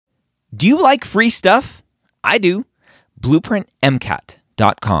Do you like free stuff? I do.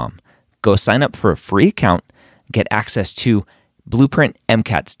 BlueprintMCAT.com. Go sign up for a free account. Get access to Blueprint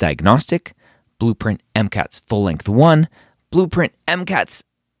MCAT's diagnostic, Blueprint MCAT's full-length 1, Blueprint MCAT's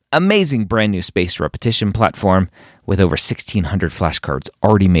amazing brand new spaced repetition platform with over 1,600 flashcards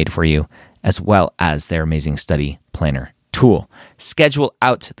already made for you, as well as their amazing study planner tool. Schedule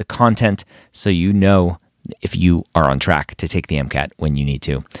out the content so you know if you are on track to take the MCAT when you need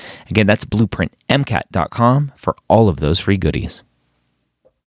to. Again, that's BlueprintMCAT.com for all of those free goodies.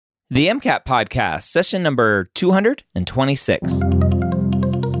 The MCAT Podcast, session number 226.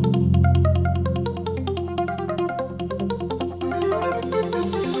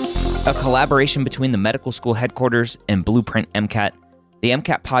 A collaboration between the medical school headquarters and Blueprint MCAT. The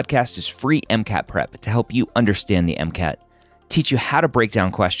MCAT Podcast is free MCAT prep to help you understand the MCAT, teach you how to break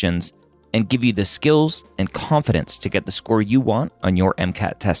down questions, and give you the skills and confidence to get the score you want on your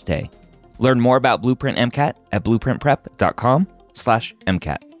MCAT test day. Learn more about Blueprint MCAT at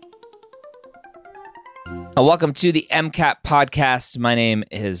blueprintprep.com/MCAT. Welcome to the MCAT Podcast. My name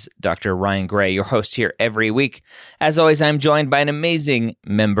is Dr. Ryan Gray, your host here every week. As always, I'm joined by an amazing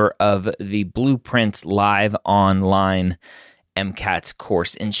member of the Blueprint Live Online MCAT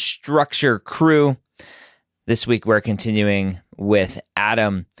course instructor crew. This week, we're continuing with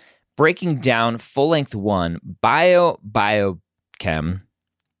Adam, breaking down full-length 1, Biochem,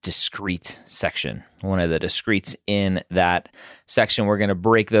 discrete section. One of the discretes in that section. We're going to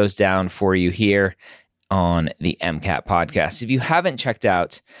break those down for you here on the MCAT Podcast. If you haven't checked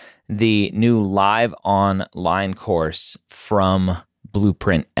out the new live online course from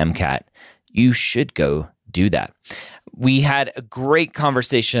Blueprint MCAT, you should go do that. We had a great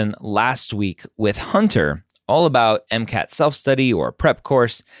conversation last week with Hunter all about MCAT self-study or prep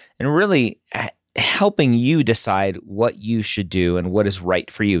course, and really helping you decide what you should do and what is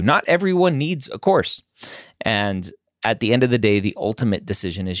right for you. Not everyone needs a course. And at the end of the day, the ultimate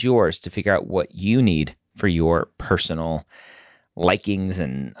decision is yours to figure out what you need for your personal likings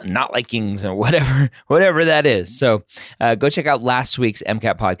and not likings or whatever that is. So go check out last week's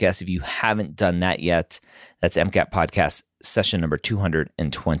MCAT Podcast if you haven't done that yet. That's MCAT Podcast session number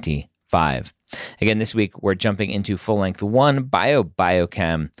 225. Again, this week we're jumping into full-length 1,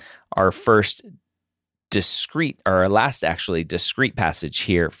 Biochem, our first discrete, or our last actually discrete passage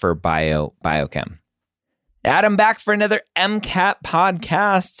here for Biochem. Adam back for another MCAT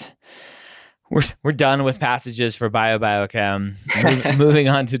Podcast. We're done with passages for Biochem. Moving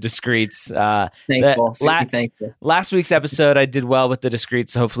on to discretes. Thankful. Last week's episode, I did well with the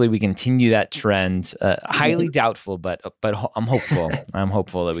discretes. So hopefully, we continue that trend. Highly doubtful, but I'm hopeful. I'm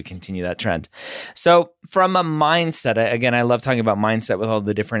hopeful that we continue that trend. So, from a mindset, again, I love talking about mindset with all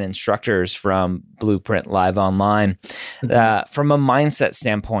the different instructors from Blueprint Live Online. From a mindset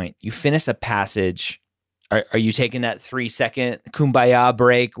standpoint, you finish a passage. Are you taking that 3-second kumbaya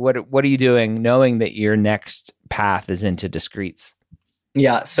break? What are you doing knowing that your next path is into discretes?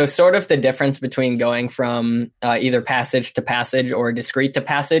 Yeah, so sort of the difference between going from either passage to passage or discrete to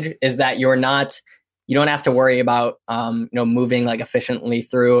passage is that you don't have to worry about moving like efficiently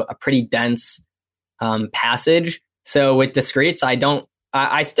through a pretty dense passage. So with discretes,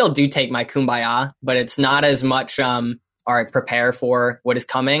 I still do take my kumbaya, but it's not as much prepare for what is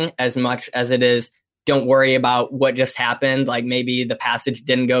coming as much as it is don't worry about what just happened. Like maybe the passage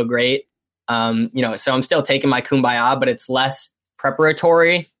didn't go great. So I'm still taking my kumbaya, but it's less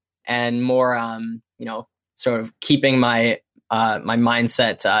preparatory and more, sort of keeping my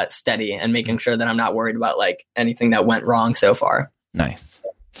mindset steady and making sure that I'm not worried about like anything that went wrong so far. Nice.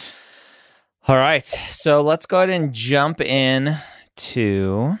 All right. So let's go ahead and jump in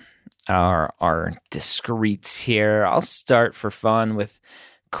to our discretes here. I'll start for fun with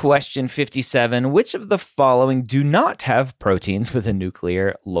Question 57, which of the following do not have proteins with a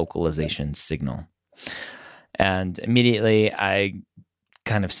nuclear localization signal? And immediately I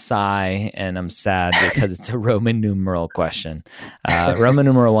kind of sigh and I'm sad because it's a Roman numeral question. Roman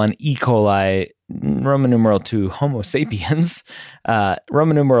numeral 1, E. coli. Roman numeral 2, Homo sapiens.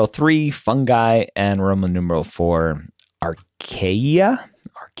 Roman numeral 3, fungi. And Roman numeral 4, archaea.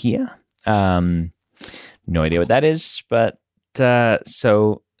 No idea what that is, but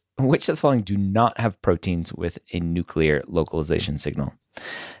so which of the following do not have proteins with a nuclear localization signal?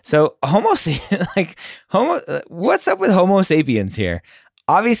 So what's up with Homo sapiens here?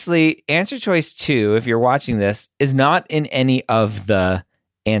 Obviously, answer choice 2, if you're watching this, is not in any of the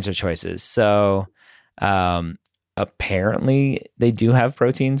answer choices. So apparently they do have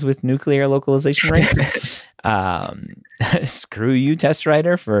proteins with nuclear localization rates. Screw you, test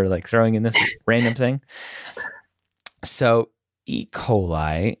writer, for like throwing in this random thing. So E.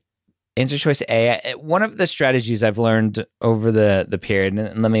 coli Answer choice A. One of the strategies I've learned over the period,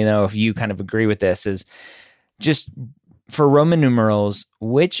 and let me know if you kind of agree with this, is just for Roman numerals,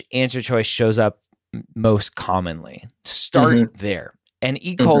 which answer choice shows up most commonly? Start there. And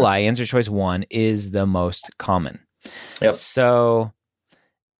E. coli, answer choice 1, is the most common. Yep. So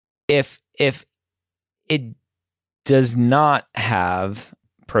if it does not have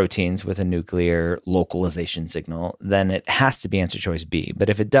proteins with a nuclear localization signal, then it has to be answer choice B. But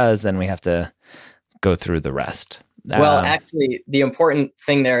if it does, then we have to go through the rest. Well, actually, the important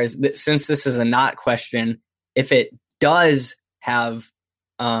thing there is that since this is a not question, if it does have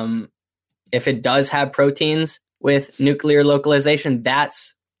proteins with nuclear localization,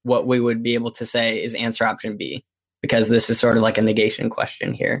 that's what we would be able to say is answer option B, because this is sort of like a negation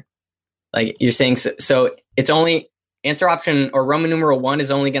question here. Like you're saying, so it's only answer option or Roman numeral 1 is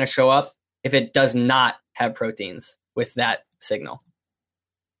only going to show up if it does not have proteins with that signal.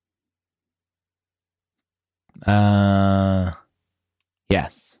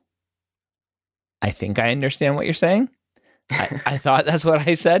 Yes. I think I understand what you're saying. I thought that's what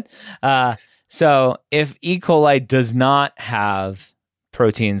I said. So if E. coli does not have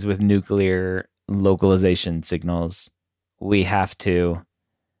proteins with nuclear localization signals, we have to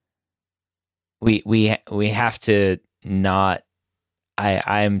not.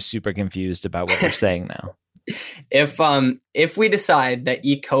 I'm super confused about what we're saying now. If we decide that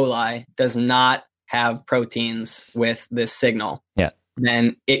E. coli does not have proteins with this signal,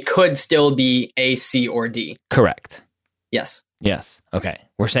 then it could still be A, C, or D. Correct. Yes. Yes. Okay.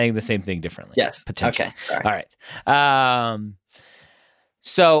 We're saying the same thing differently. Yes. Potentially. Okay. All right.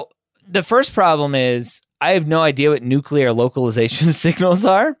 So the first problem is I have no idea what nuclear localization signals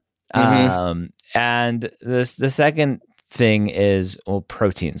are. And the second thing is, well,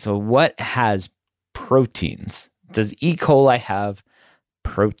 protein. So what has proteins? Does E. coli have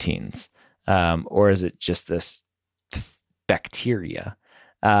proteins? Or is it just this bacteria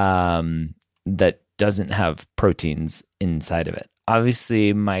that doesn't have proteins inside of it?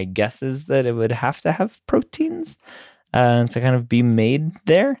 Obviously, my guess is that it would have to have proteins to kind of be made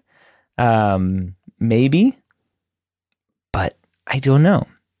there. Maybe, but I don't know.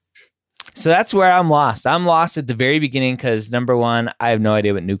 So that's where I'm lost. I'm lost at the very beginning because, number one, I have no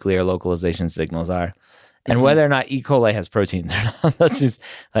idea what nuclear localization signals are. And whether or not E. coli has proteins or not,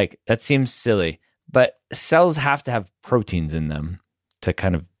 that seems silly. But cells have to have proteins in them to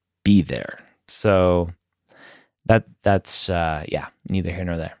kind of be there. So that's neither here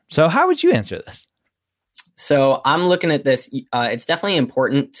nor there. So how would you answer this? So I'm looking at this. It's definitely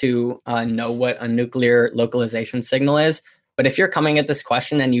important to know what a nuclear localization signal is. But if you're coming at this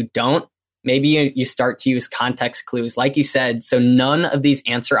question and you don't, maybe you start to use context clues. Like you said, so none of these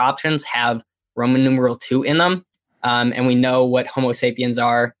answer options have Roman numeral 2 in them. And we know what Homo sapiens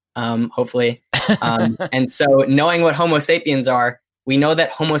are, hopefully. And so knowing what Homo sapiens are, we know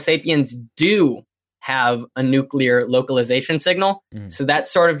that Homo sapiens do have a nuclear localization signal. So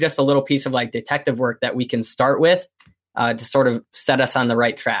that's sort of just a little piece of like detective work that we can start with to sort of set us on the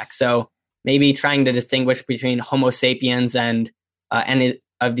right track. So maybe trying to distinguish between Homo sapiens and any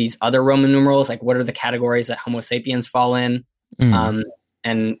of these other Roman numerals, like what are the categories that Homo sapiens fall in?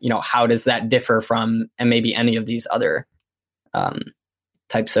 And, how does that differ from, and maybe any of these other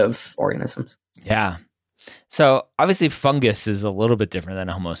types of organisms? Yeah. So obviously fungus is a little bit different than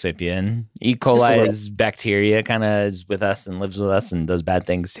a Homo sapien. E. coli is bacteria, kind of is with us and lives with us and does bad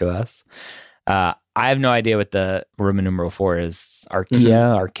things to us. I have no idea what the Roman numeral 4 is.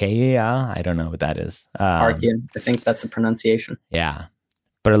 Archaea. I don't know what that is. Archaea. I think that's a pronunciation. Yeah,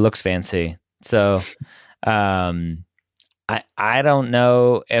 but it looks fancy. So I don't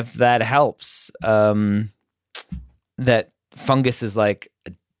know if that helps. That fungus is like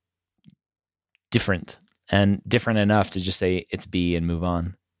different enough to just say it's B and move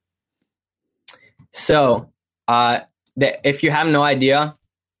on. So if you have no idea,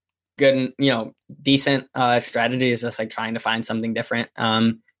 good, decent strategy is just like trying to find something different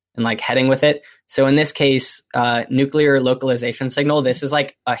and like heading with it. So in this case, nuclear localization signal, this is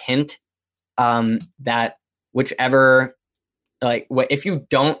like a hint that whichever, if you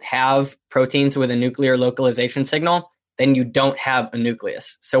don't have proteins with a nuclear localization signal, then you don't have a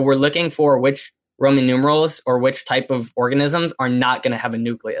nucleus. So we're looking for which Roman numerals or which type of organisms are not going to have a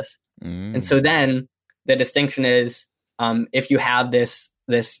nucleus. And so then the distinction is if you have this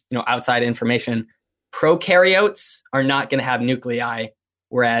outside information, prokaryotes are not going to have nuclei,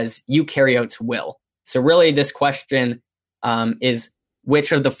 whereas eukaryotes will. So really this question is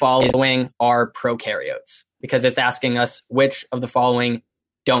which of the following are prokaryotes, because it's asking us which of the following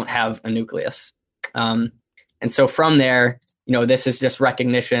don't have a nucleus. And so from there, this is just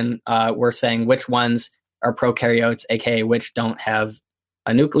recognition. We're saying which ones are prokaryotes, aka which don't have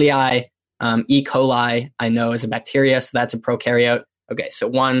a nuclei. E. coli, I know, is a bacteria, so that's a prokaryote. Okay, so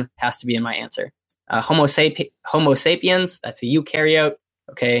 1 has to be in my answer. Homo sapiens, that's a eukaryote.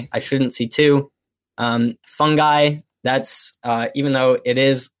 Okay, I shouldn't see 2. Fungi, that's, even though it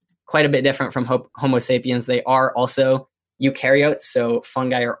is quite a bit different from Homo sapiens, they are also eukaryotes. So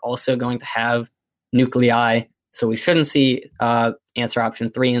fungi are also going to have nuclei. So we shouldn't see answer option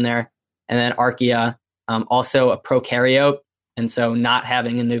 3 in there. And then archaea, also a prokaryote. And so not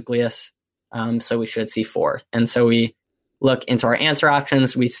having a nucleus. So we should see 4. And so we look into our answer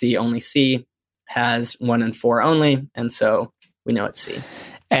options. We see only C has 1 and 4 only. And so we know it's C.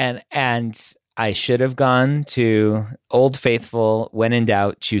 And I should have gone to Old Faithful, when in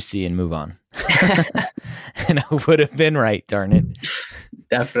doubt, choose C and move on. And I would have been right, darn it.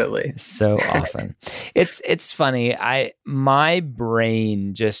 Definitely. So often. It's funny. My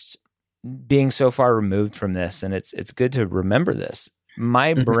brain just being so far removed from this, and it's good to remember this.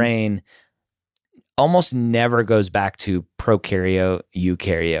 My brain almost never goes back to prokaryote,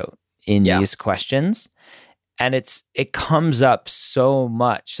 eukaryote in these questions. And it comes up so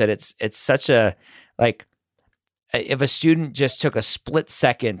much that it's such a, like, if a student just took a split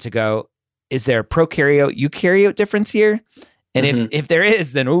second to go, is there a prokaryote, eukaryote difference here? And if there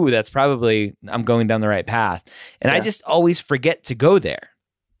is, then, that's probably, I'm going down the right path. And I just always forget to go there.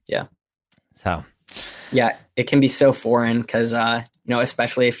 Yeah. So. Yeah, it can be so foreign because,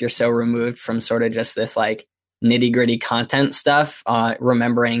 especially if you're so removed from sort of just this like nitty gritty content stuff,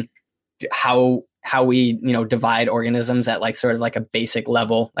 remembering how we, divide organisms at like sort of like a basic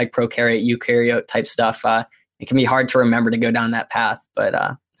level, like prokaryote, eukaryote type stuff. It can be hard to remember to go down that path.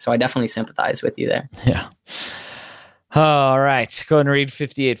 But so I definitely sympathize with you there. Yeah. All right. Go and read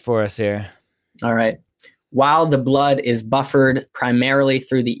 58 for us here. All right. While the blood is buffered primarily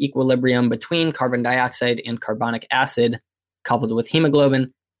through the equilibrium between carbon dioxide and carbonic acid coupled with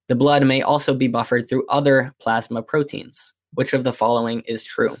hemoglobin, the blood may also be buffered through other plasma proteins. Which of the following is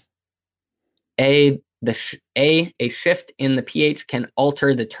true? A shift in the pH can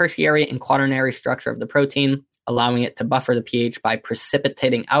alter the tertiary and quaternary structure of the protein, allowing it to buffer the pH by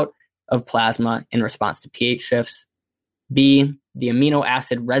precipitating out of plasma in response to pH shifts. B, the amino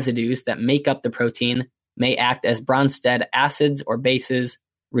acid residues that make up the protein may act as Bronsted acids or bases,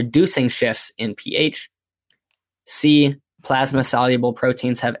 reducing shifts in pH. C, plasma-soluble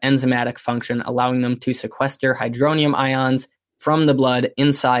proteins have enzymatic function, allowing them to sequester hydronium ions from the blood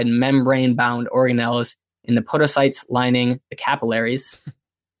inside membrane-bound organelles in the podocytes lining the capillaries.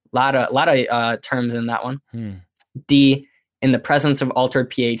 lot of terms in that one. D, in the presence of altered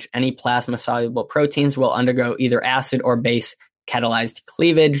pH, any plasma-soluble proteins will undergo either acid or base catalyzed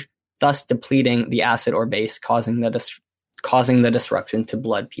cleavage, thus depleting the acid or base, causing the disruption to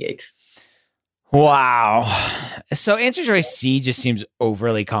blood pH. Wow. So answer choice C just seems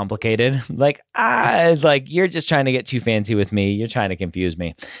overly complicated. Like you're just trying to get too fancy with me. You're trying to confuse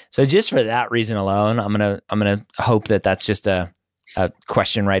me. So just for that reason alone, I'm gonna hope that that's just a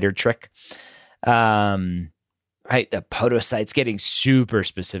question writer trick. Right, the podocytes getting super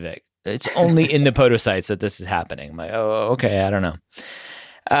specific. It's only in the podocytes that this is happening. I'm like, oh, okay, I don't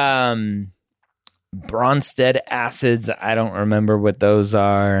know. Bronsted acids, I don't remember what those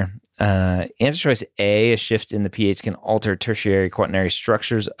are. Answer choice A, a shift in the pH can alter tertiary quaternary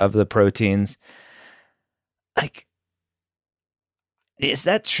structures of the proteins. Like, is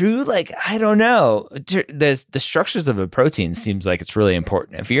that true? Like, I don't know. The structures of a protein seems like it's really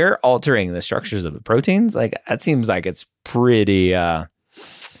important. If you're altering the structures of the proteins, like that seems like it's pretty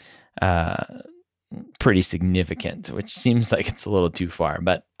significant, which seems like it's a little too far,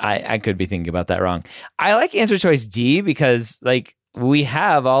 but I could be thinking about that wrong. I like answer choice D because like we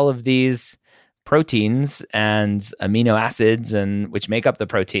have all of these proteins and amino acids and which make up the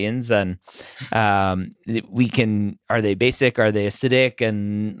proteins, and we can, are they basic, are they acidic,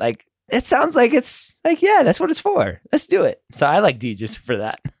 and like it sounds like it's like, yeah, that's what it's for, let's do it. So I like D just for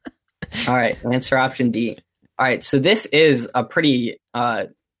that. All right, answer option D. All right, so this is a pretty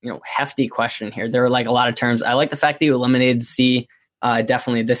hefty question here. There are like a lot of terms. I like the fact that you eliminated C.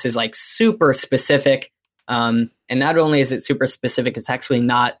 Definitely this is like super specific, and not only is it super specific, it's actually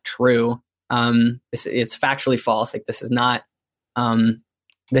not true. It's factually false. Like this is not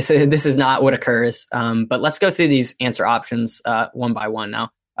this is not what occurs. But let's go through these answer options one by one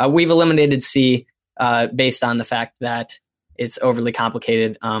now. We've eliminated C based on the fact that it's overly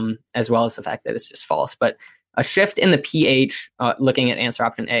complicated, as well as the fact that it's just false. But a shift in the pH, looking at answer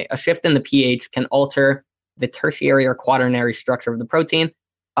option A, a shift in the pH can alter the tertiary or quaternary structure of the protein.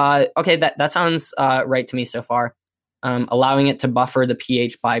 Okay, that sounds right to me so far. allowing it to buffer the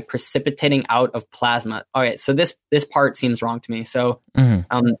pH by precipitating out of plasma. Okay, so this part seems wrong to me. So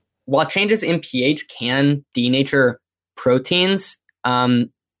while changes in pH can denature proteins,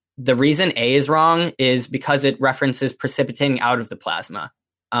 the reason A is wrong is because it references precipitating out of the plasma.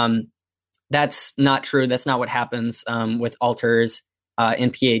 That's not true. That's not what happens with alters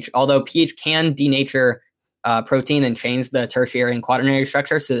in pH. Although pH can denature protein and change the tertiary and quaternary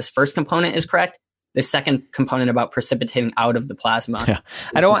structure. So this first component is correct. The second component about precipitating out of the plasma. Yeah.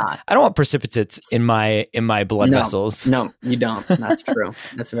 I don't want precipitates in my blood vessels. No, you don't. That's true.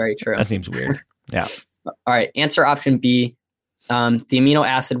 That's very true. That seems weird. Yeah. All right. Answer option B. The amino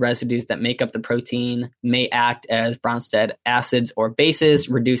acid residues that make up the protein may act as Bronsted acids or bases,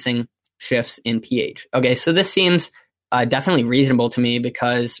 reducing shifts in pH. Okay, so this seems definitely reasonable to me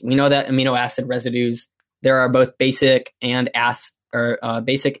because we know that amino acid residues, there are both basic and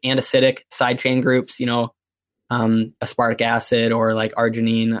basic and acidic side chain groups, aspartic acid or like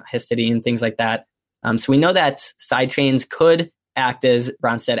arginine, histidine, things like that. So we know that side chains could act as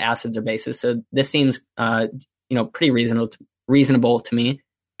Bronsted acids or bases. So this seems, pretty reasonable to me.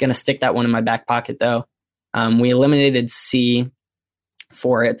 Gonna stick that one in my back pocket though. We eliminated C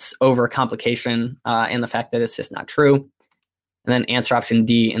for its overcomplication and the fact that it's just not true. And then answer option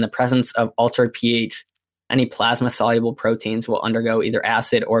D, in the presence of altered pH, any plasma-soluble proteins will undergo either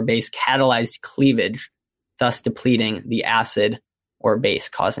acid or base catalyzed cleavage, thus depleting the acid or base,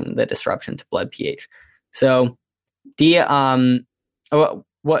 causing the disruption to blood pH. So D, what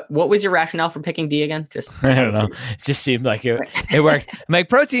was your rationale for picking D again? I don't know. It just seemed like it worked. I'm like,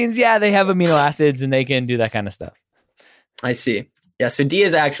 proteins, yeah, they have amino acids and they can do that kind of stuff. I see. Yeah, so D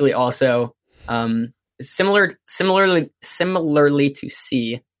is actually also similarly to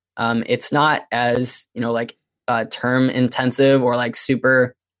C. It's not as term intensive or like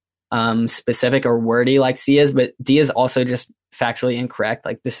super specific or wordy like C is, but D is also just factually incorrect.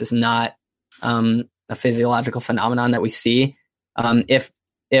 Like this is not a physiological phenomenon that we see. If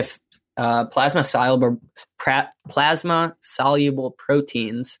plasma soluble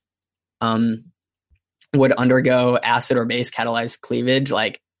proteins would undergo acid or base catalyzed cleavage,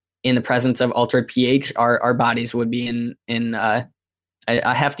 like in the presence of altered pH, our bodies would be in a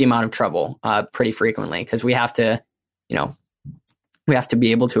hefty amount of trouble pretty frequently because we have to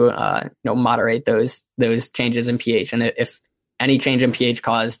be able to moderate those changes in pH. And if any change in pH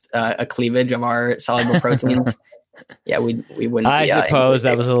caused a cleavage of our soluble proteins, yeah, we wouldn't. I suppose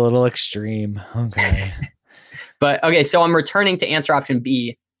that was a little extreme. Okay, but okay. So I'm returning to answer option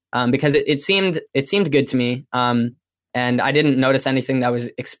B because it seemed good to me, and I didn't notice anything that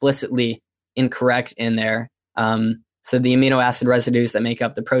was explicitly incorrect in there. So the amino acid residues that make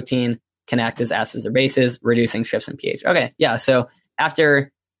up the protein can act as acids or bases, reducing shifts in pH. Okay, yeah. So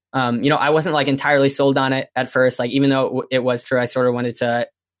after, I wasn't like entirely sold on it at first. Like even though it was true, I sort of wanted to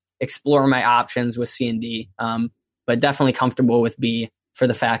explore my options with C and D. But definitely comfortable with B for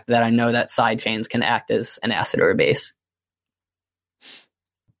the fact that I know that side chains can act as an acid or a base.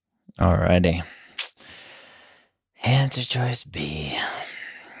 Alrighty. Answer choice B.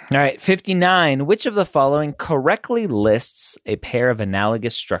 All right, 59. Which of the following correctly lists a pair of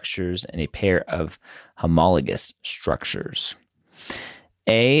analogous structures and a pair of homologous structures?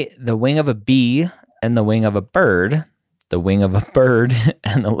 A, the wing of a bee and the wing of a bird. The wing of a bird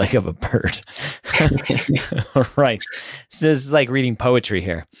and the leg of a bird. All right. So this is like reading poetry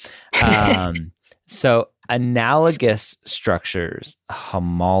here. So analogous structures,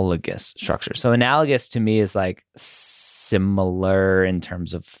 homologous structures. So analogous to me is like similar in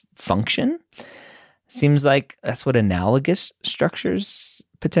terms of function. Seems like that's what analogous structures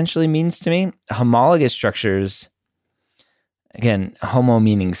potentially means to me. Homologous structures, again, homo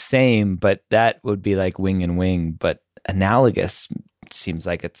meaning same, but that would be like wing and wing, but analogous seems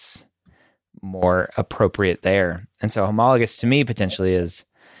like it's more appropriate there. And so homologous to me potentially is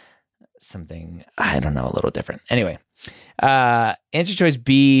something, I don't know, a little different. Anyway, answer choice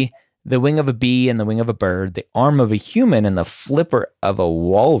B, the wing of a bee and the wing of a bird, the arm of a human and the flipper of a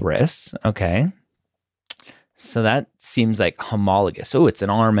walrus. Okay. So that seems like homologous. Oh, it's an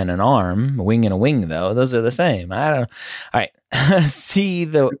arm and an arm, a wing and a wing though. Those are the same. I don't know. All right. C,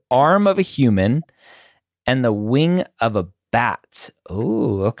 the arm of a human and the wing of a bat.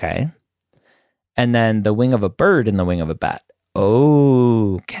 Oh, okay. And then the wing of a bird and the wing of a bat.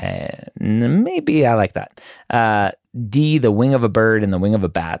 Okay. Maybe I like that. D, the wing of a bird and the wing of a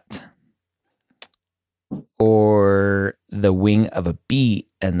bat. Or the wing of a bee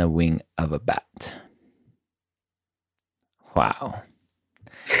and the wing of a bat. Wow.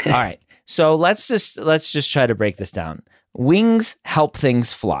 All right. So let's just try to break this down. Wings help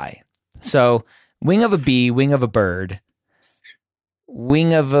things fly. So wing of a bee, wing of a bird,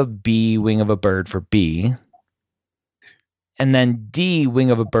 wing of a bee, wing of a bird for B, and then D,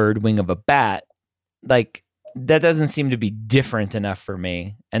 wing of a bird, wing of a bat. Like, that doesn't seem to be different enough for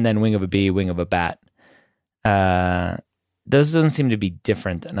me. And then wing of a bee, wing of a bat. Those doesn't seem to be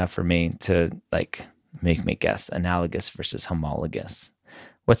different enough for me to like make me guess analogous versus homologous.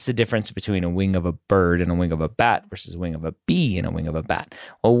 What's the difference between a wing of a bird and a wing of a bat versus a wing of a bee and a wing of a bat?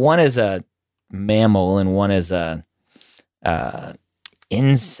 Well, one is a mammal and one is a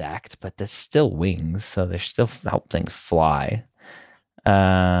insect, but that's still wings, so they still help things fly.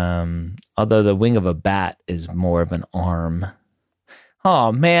 Although the wing of a bat is more of an arm.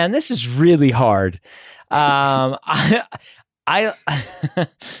 Oh man, this is really hard. I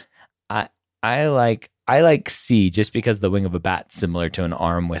like C just because the wing of a bat's similar to an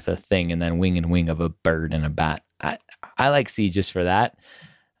arm with a thing, and then wing and wing of a bird and a bat. I like C just for that.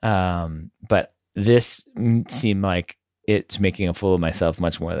 But this seemed like it's making a fool of myself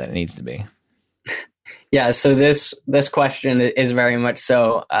much more than it needs to be. Yeah, so this question is very much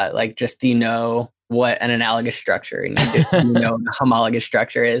so like, just do you know what an analogous structure and do you know what a homologous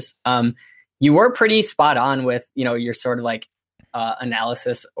structure is? You were pretty spot on with, your sort of like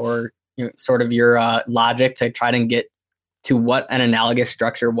analysis or sort of your logic to try to get to what an analogous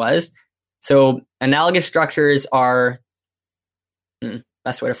structure was. So analogous structures are,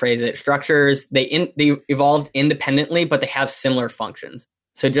 best way to phrase it, structures, they evolved independently, but they have similar functions.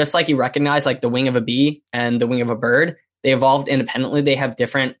 So just like you recognize like the wing of a bee and the wing of a bird, they evolved independently. They have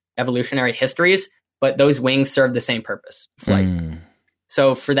different evolutionary histories, but those wings serve the same purpose, flight.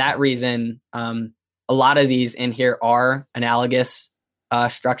 So for that reason, a lot of these in here are analogous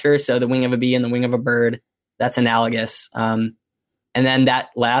structures. So the wing of a bee and the wing of a bird, that's analogous. And then that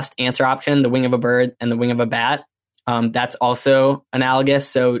last answer option, the wing of a bird and the wing of a bat, that's also analogous.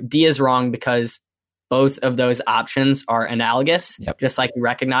 So D is wrong because both of those options are analogous. Yep. Just like you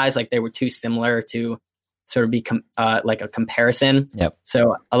recognize, like they were too similar to sort of be like a comparison. Yep.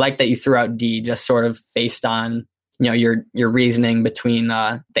 So I like that you threw out D just sort of based on your reasoning between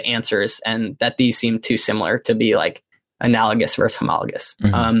the answers, and that these seem too similar to be like analogous versus homologous.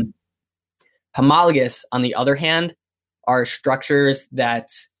 Mm-hmm. Homologous, on the other hand, are structures that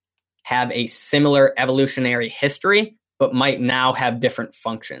have a similar evolutionary history, but might now have different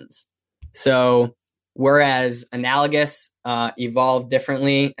functions. So whereas analogous evolved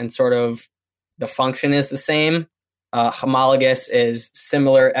differently and sort of the function is the same, homologous is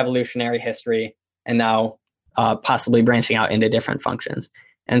similar evolutionary history and now possibly branching out into different functions.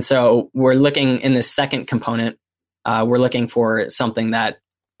 And so we're looking in this second component, we're looking for something that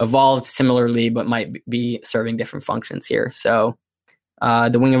evolved similarly but might be serving different functions here. So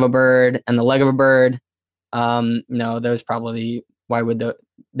the wing of a bird and the leg of a bird, no, those probably, why would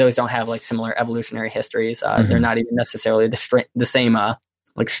those don't have like similar evolutionary histories? They're not even necessarily the same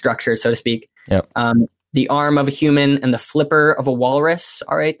like structure, so to speak. Yep. The arm of a human and the flipper of a walrus.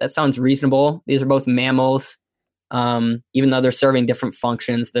 All right, that sounds reasonable. These are both mammals. Even though they're serving different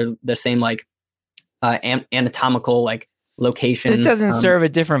functions, they're the same like anatomical like location. It doesn't serve a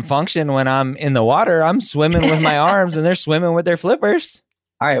different function when I'm in the water. I'm swimming with my arms and they're swimming with their flippers.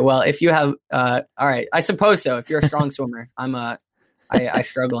 All right. Well, if you have, all right, I suppose so. If you're a strong swimmer, I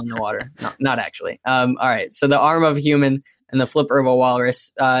struggle in the water. No, not actually. All right. So the arm of a human and the flipper of a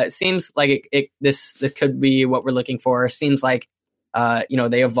walrus, seems like this could be what we're looking for. Seems like,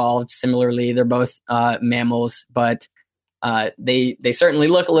 they evolved similarly. They're both mammals, but they certainly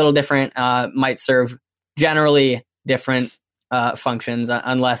look a little different. Might serve generally different functions,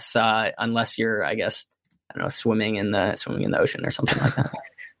 unless you're, I guess, I don't know, swimming in the ocean or something like that.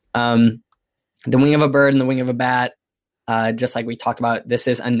 The wing of a bird and the wing of a bat, just like we talked about, this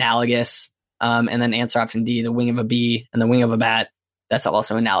is analogous. And then answer option D, the wing of a bee and the wing of a bat, that's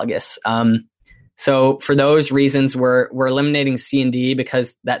also analogous. So for those reasons, we're eliminating C and D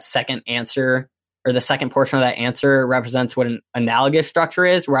because that second answer, or the second portion of that answer, represents what an analogous structure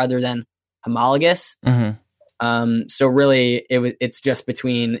is rather than homologous. Mm-hmm. So really, it's just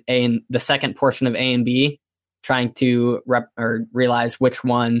between A and the second portion of A and B, trying to realize which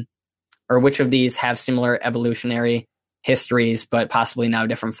one or which of these have similar evolutionary histories, but possibly now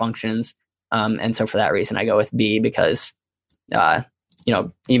different functions. And so for that reason, I go with B because,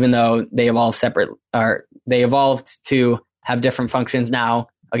 even though they evolved separate, or they evolved to have different functions now,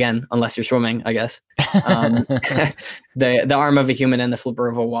 again, unless you're swimming, I guess, the arm of a human and the flipper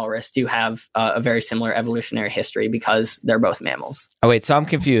of a walrus do have a very similar evolutionary history because they're both mammals. Oh, wait, so I'm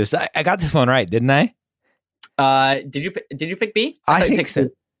confused. I got this one right, didn't I? Did you pick B? I think so.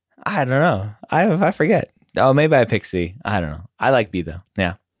 I don't know. I forget. Oh, maybe I picked C. I don't know. I like B though.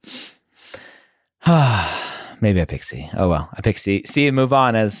 Yeah. Maybe I pick C. Oh well, I pick C. C and move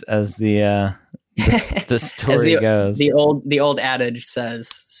on as the story goes. The old adage says,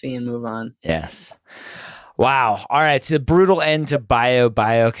 "See and move on." Yes. Wow. All right. It's a brutal end to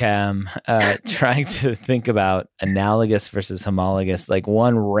biochem. Trying to think about analogous versus homologous, like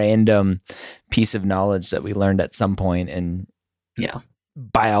one random piece of knowledge that we learned at some point in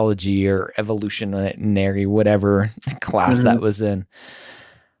biology or evolutionary, whatever class that was in.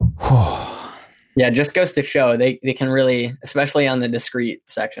 Yeah, it just goes to show they can really, especially on the discrete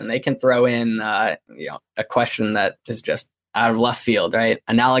section, they can throw in a question that is just out of left field, right?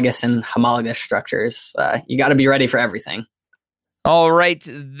 Analogous and homologous structures. You got to be ready for everything. All right,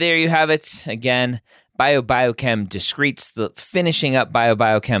 there you have it. Again, Biochem Discretes, the finishing up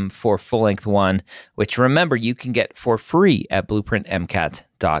Biochem for full length 1, which remember you can get for free at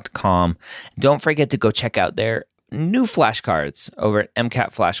blueprintmcat.com. Don't forget to go check out their new flashcards over at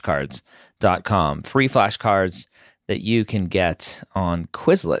mcatflashcards.com. Free flashcards that you can get on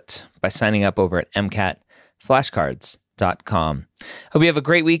Quizlet by signing up over at mcatflashcards.com. Hope you have a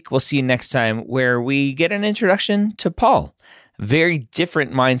great week. We'll see you next time where we get an introduction to Paul. Very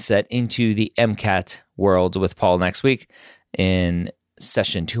different mindset into the MCAT world with Paul next week in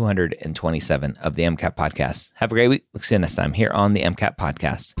session 227 of the MCAT podcast. Have a great week. We'll see you next time here on the MCAT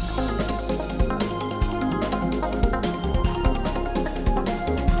podcast.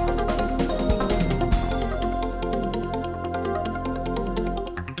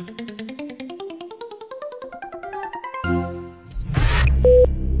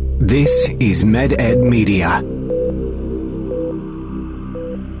 This is MedEd Media.